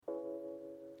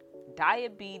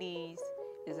Diabetes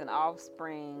is an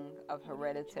offspring of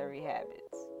hereditary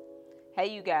habits. Hey,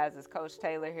 you guys, it's Coach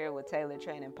Taylor here with Taylor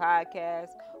Training Podcast,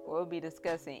 where we'll be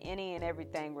discussing any and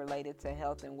everything related to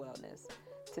health and wellness.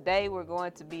 Today, we're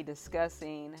going to be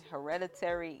discussing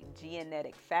hereditary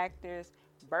genetic factors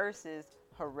versus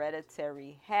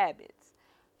hereditary habits.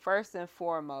 First and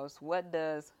foremost, what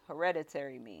does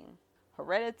hereditary mean?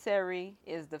 Hereditary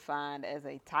is defined as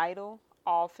a title,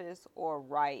 office, or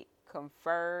right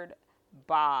conferred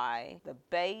by the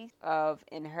base of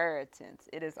inheritance.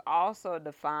 It is also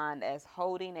defined as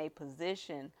holding a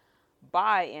position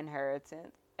by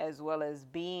inheritance, as well as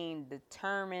being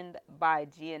determined by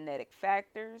genetic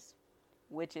factors,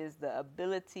 which is the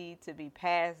ability to be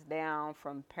passed down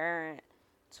from parent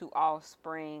to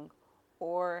offspring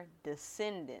or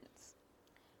descendants.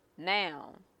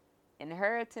 Now,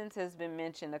 inheritance has been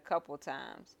mentioned a couple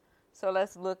times, so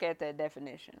let's look at that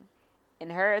definition.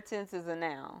 Inheritance is a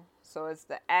noun, so it's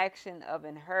the action of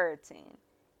inheriting.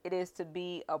 It is to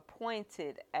be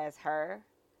appointed as her,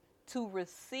 to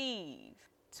receive,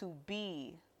 to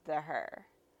be the her.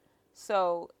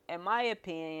 So, in my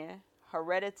opinion,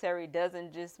 hereditary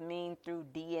doesn't just mean through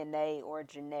DNA or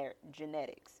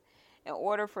genetics. In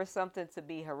order for something to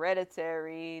be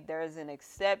hereditary, there's an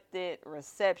accepted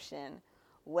reception,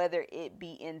 whether it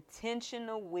be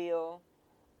intentional will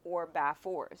or by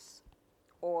force,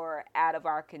 or out of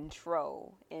our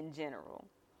control in general.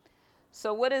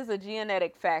 So what is a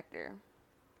genetic factor?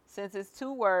 Since it's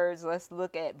two words, let's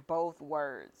look at both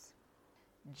words.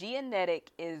 Genetic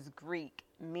is Greek,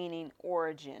 meaning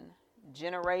origin,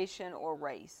 generation, or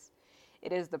race.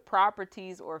 It is the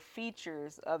properties or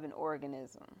features of an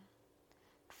organism.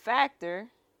 Factor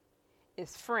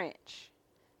is French,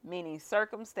 meaning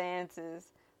circumstances,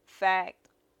 fact,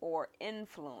 or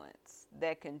influence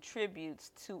that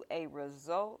contributes to a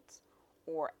result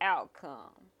or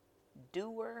outcome.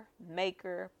 Doer,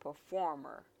 maker,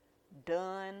 performer,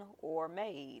 done or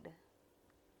made.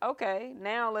 Okay,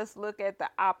 now let's look at the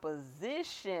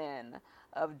opposition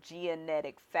of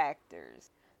genetic factors.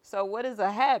 So what is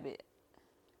a habit?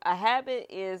 A habit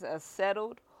is a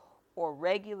settled or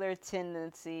regular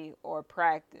tendency or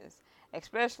practice,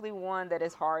 especially one that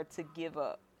is hard to give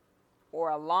up,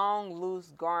 or a long,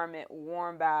 loose garment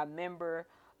worn by a member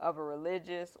of a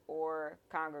religious or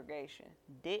congregation.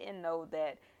 Didn't know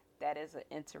that. That is an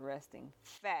interesting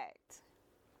fact.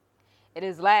 It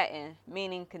is Latin,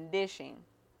 meaning condition,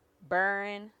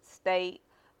 burn, state,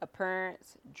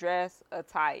 appearance, dress,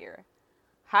 attire.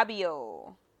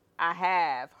 Habio, I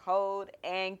have, hold,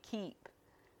 and keep.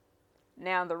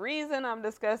 Now, the reason I'm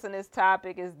discussing this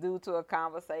topic is due to a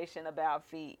conversation about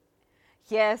feet.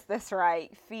 Yes, that's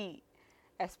right, feet.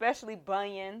 Especially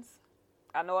bunions.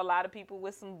 I know a lot of people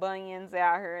with some bunions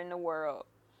out here in the world.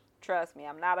 Trust me,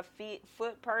 I'm not a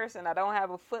foot person. I don't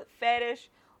have a foot fetish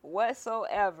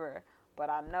whatsoever. But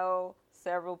I know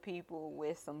several people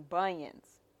with some bunions.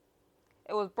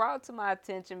 It was brought to my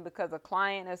attention because a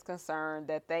client is concerned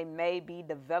that they may be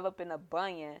developing a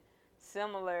bunion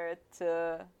similar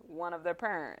to one of their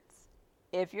parents.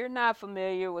 If you're not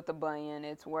familiar with a bunion,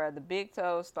 it's where the big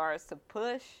toe starts to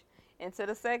push into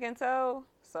the second toe,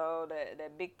 so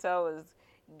that big toe is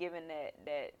giving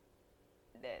that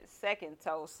second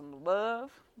toe some love.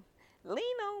 Lean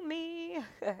on me.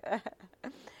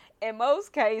 In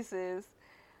most cases,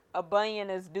 a bunion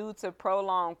is due to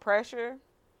prolonged pressure,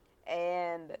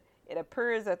 and it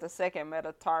appears at the second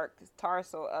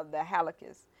metatarsal of the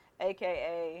hallucis,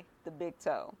 aka the big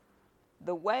toe.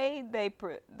 The way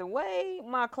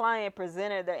my client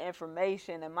presented their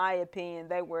information, in my opinion,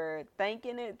 they were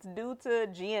thinking it's due to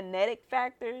genetic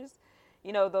factors,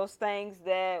 those things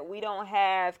that we don't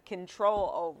have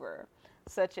control over,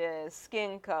 such as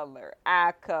skin color,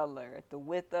 eye color, the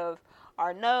width of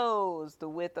our nose, the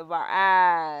width of our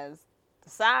eyes, the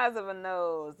size of a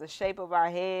nose, the shape of our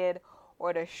head,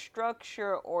 or the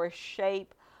structure or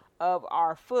shape of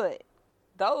our foot.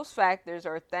 Those factors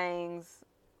are things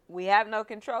we have no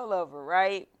control over,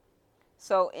 right?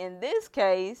 So in this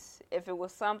case, if it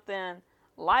was something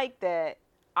like that,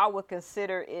 I would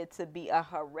consider it to be a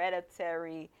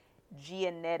hereditary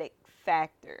genetic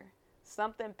factor.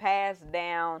 Something passed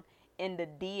down in the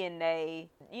DNA,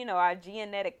 our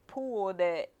genetic pool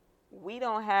that we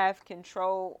don't have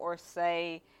control or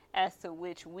say as to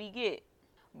which we get.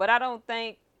 But I don't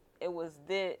think it was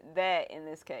that in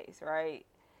this case, right?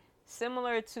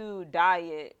 Similar to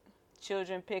diet,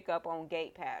 children pick up on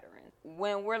gait patterns.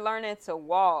 When we're learning to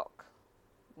walk,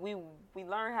 we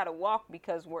learn how to walk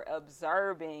because we're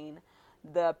observing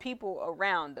the people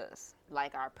around us,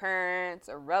 like our parents,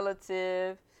 a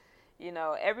relative,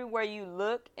 Everywhere you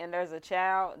look and there's a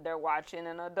child, they're watching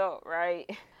an adult, right?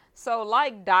 So,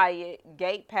 like diet,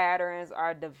 gait patterns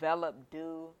are developed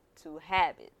due to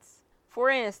habits. For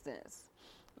instance,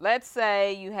 let's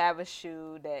say you have a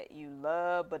shoe that you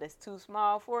love, but it's too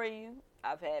small for you.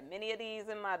 I've had many of these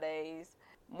in my days.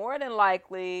 More than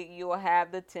likely, you'll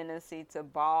have the tendency to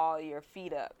ball your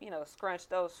feet up. Scrunch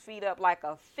those feet up like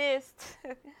a fist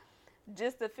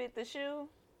just to fit the shoe.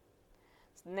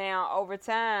 Now, over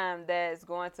time, that's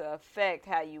going to affect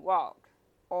how you walk.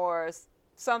 Or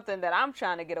something that I'm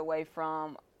trying to get away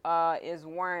from is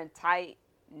wearing tight,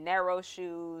 narrow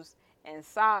shoes and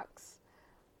socks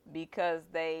because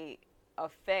they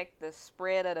affect the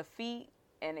spread of the feet,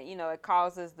 and it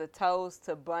causes the toes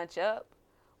to bunch up,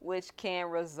 which can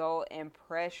result in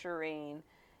pressuring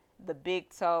the big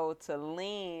toe to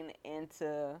lean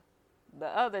into the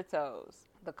other toes,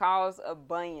 the cause of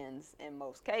bunions in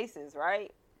most cases,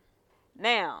 right?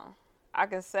 Now, I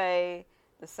can say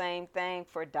the same thing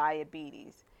for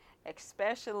diabetes,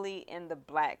 especially in the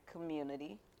Black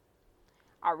community.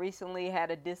 I recently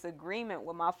had a disagreement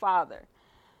with my father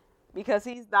because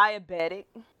he's diabetic,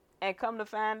 and come to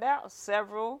find out,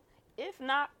 several, if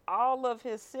not all of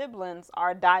his siblings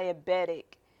are diabetic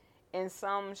in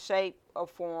some shape or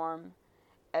form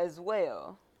as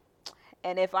well.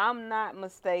 And if I'm not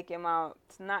mistaken,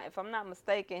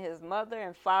 his mother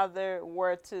and father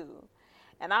were too.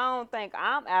 And I don't think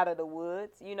I'm out of the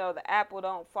woods. The apple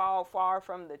don't fall far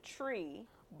from the tree.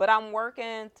 But I'm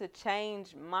working to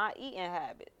change my eating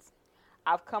habits.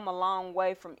 I've come a long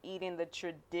way from eating the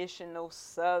traditional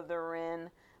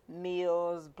Southern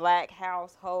meals, Black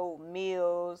household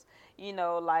meals,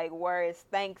 like where it's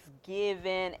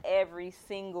Thanksgiving every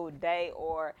single day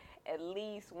or at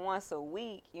least once a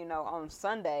week, on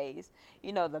Sundays.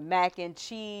 The mac and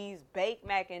cheese, baked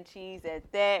mac and cheese at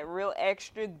that, real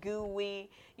extra gooey.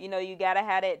 You got to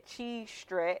have that cheese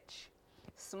stretch,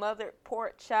 smothered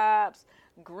pork chops,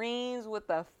 greens with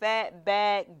a fat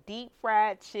back, deep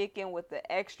fried chicken with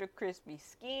the extra crispy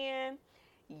skin,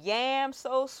 yam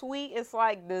so sweet it's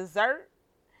like dessert.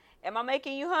 Am I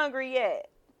making you hungry yet?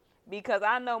 Because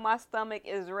I know my stomach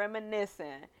is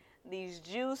reminiscing. These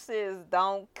juices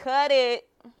don't cut it.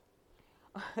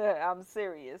 I'm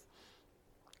serious.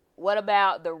 What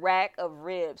about the rack of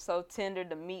ribs so tender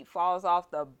the meat falls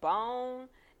off the bone?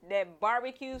 That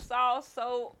barbecue sauce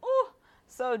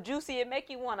so juicy it make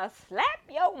you want to slap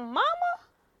your mama?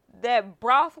 That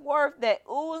broth worth that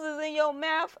oozes in your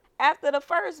mouth after the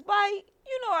first bite?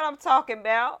 You know what I'm talking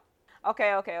about.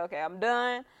 Okay, I'm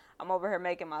done. I'm over here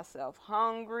making myself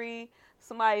hungry.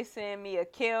 Somebody send me a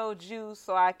kale juice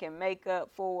so I can make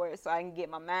up for it, so I can get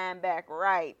my mind back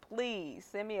right. Please,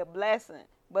 send me a blessing.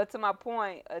 But to my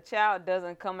point, a child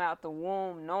doesn't come out the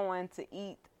womb knowing to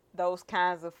eat those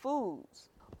kinds of foods.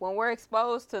 When we're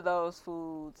exposed to those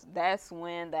foods, that's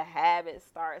when the habit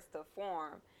starts to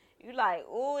form. You like,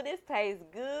 ooh, this tastes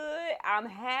good. I'm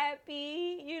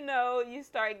happy. You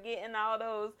start getting all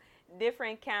those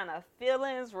different kind of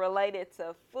feelings related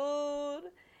to food.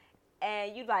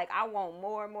 And you like, I want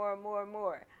more.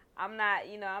 I'm not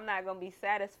going to be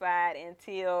satisfied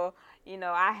until,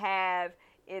 I have,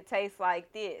 it tastes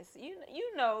like this.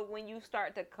 When you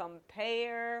start to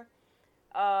compare,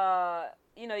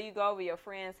 you go over your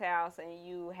friend's house and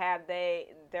you have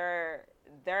their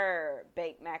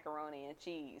baked macaroni and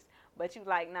cheese. But you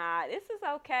like, nah, this is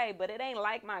okay, but it ain't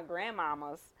like my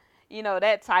grandmama's.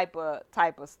 That type of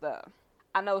stuff.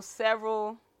 I know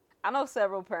several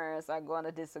parents are going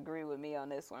to disagree with me on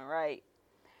this one, right?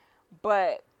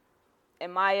 But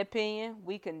in my opinion,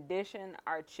 we condition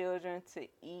our children to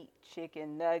eat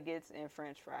chicken nuggets and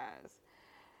French fries.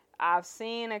 I've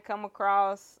seen and come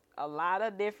across a lot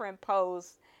of different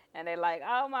posts, and they're like,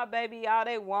 oh, my baby, all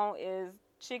they want is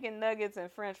chicken nuggets and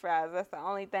French fries. That's the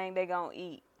only thing they gonna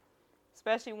eat.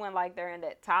 Especially when, like, they're in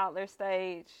that toddler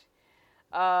stage.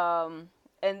 And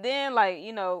then,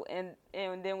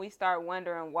 and then we start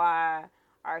wondering why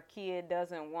our kid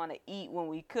doesn't want to eat when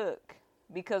we cook,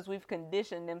 because we've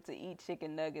conditioned them to eat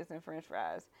chicken nuggets and French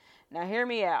fries. Now, hear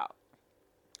me out.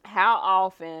 How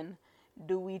often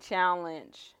do we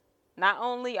challenge not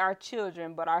only our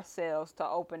children, but ourselves to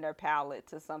open their palate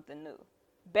to something new?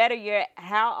 Better yet,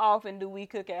 how often do we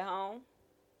cook at home?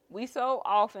 We so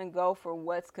often go for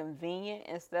what's convenient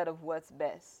instead of what's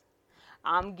best.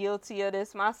 I'm guilty of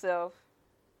this myself.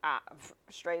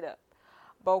 Straight up,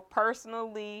 both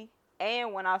personally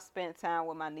and when I've spent time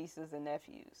with my nieces and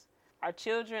nephews. Our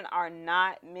children are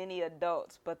not many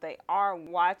adults, but they are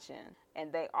watching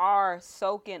and they are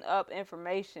soaking up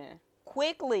information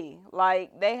quickly.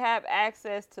 Like, they have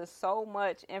access to so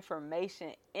much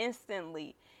information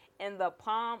instantly, in the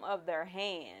palm of their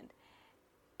hand,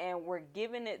 and we're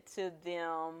giving it to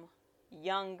them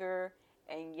younger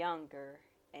and younger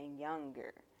and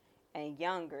younger and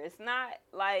younger. It's not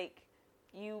like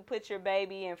you put your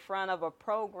baby in front of a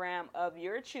program of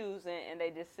your choosing and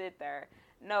they just sit there.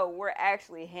 No, we're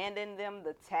actually handing them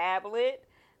the tablet,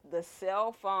 the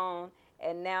cell phone,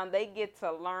 and now they get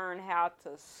to learn how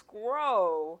to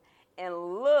scroll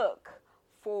and look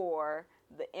for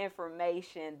the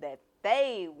information that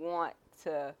they want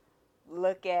to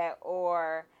look at,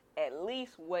 or at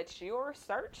least what your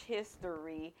search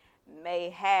history may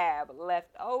have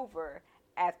left over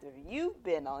after you've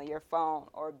been on your phone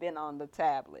or been on the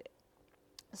tablet.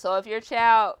 So if your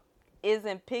child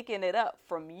isn't picking it up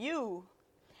from you,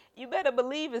 you better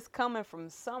believe it's coming from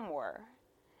somewhere.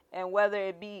 And whether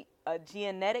it be a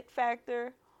genetic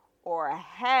factor or a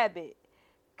habit,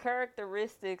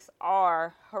 characteristics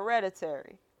are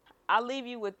hereditary. I'll leave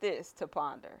you with this to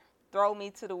ponder. Throw me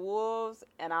to the wolves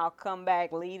and I'll come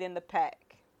back leading the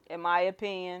pack. In my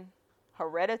opinion,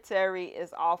 hereditary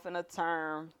is often a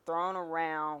term thrown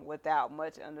around without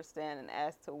much understanding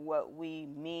as to what we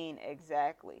mean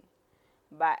exactly.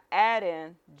 By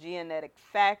adding genetic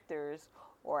factors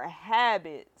or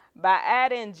habits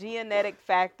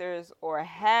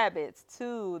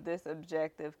to this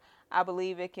objective, I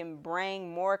believe it can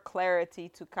bring more clarity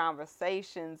to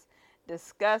conversations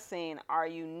discussing our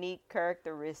unique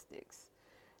characteristics,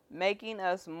 making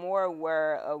us more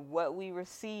aware of what we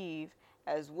receive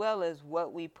as well as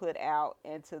what we put out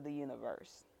into the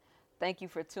universe. Thank you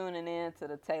for tuning in to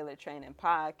the Tailored Training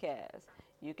Podcast.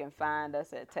 You can find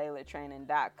us at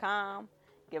tailoredtraining.com.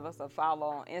 Give us a follow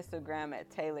on Instagram at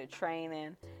Tailored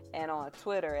Training and on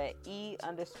Twitter at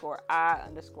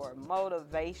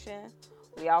E_I_motivation.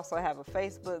 We also have a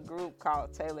Facebook group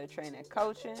called Tailored Training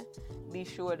Coaching. Be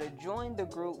sure to join the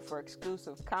group for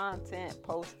exclusive content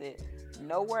posted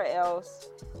nowhere else.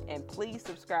 And please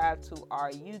subscribe to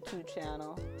our YouTube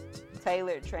channel,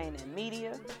 Tailored Training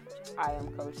Media. I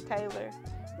am Coach Taylor.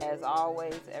 As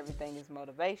always, everything is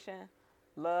motivation,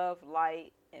 love,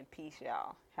 light, and peace,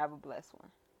 y'all. Have a blessed one.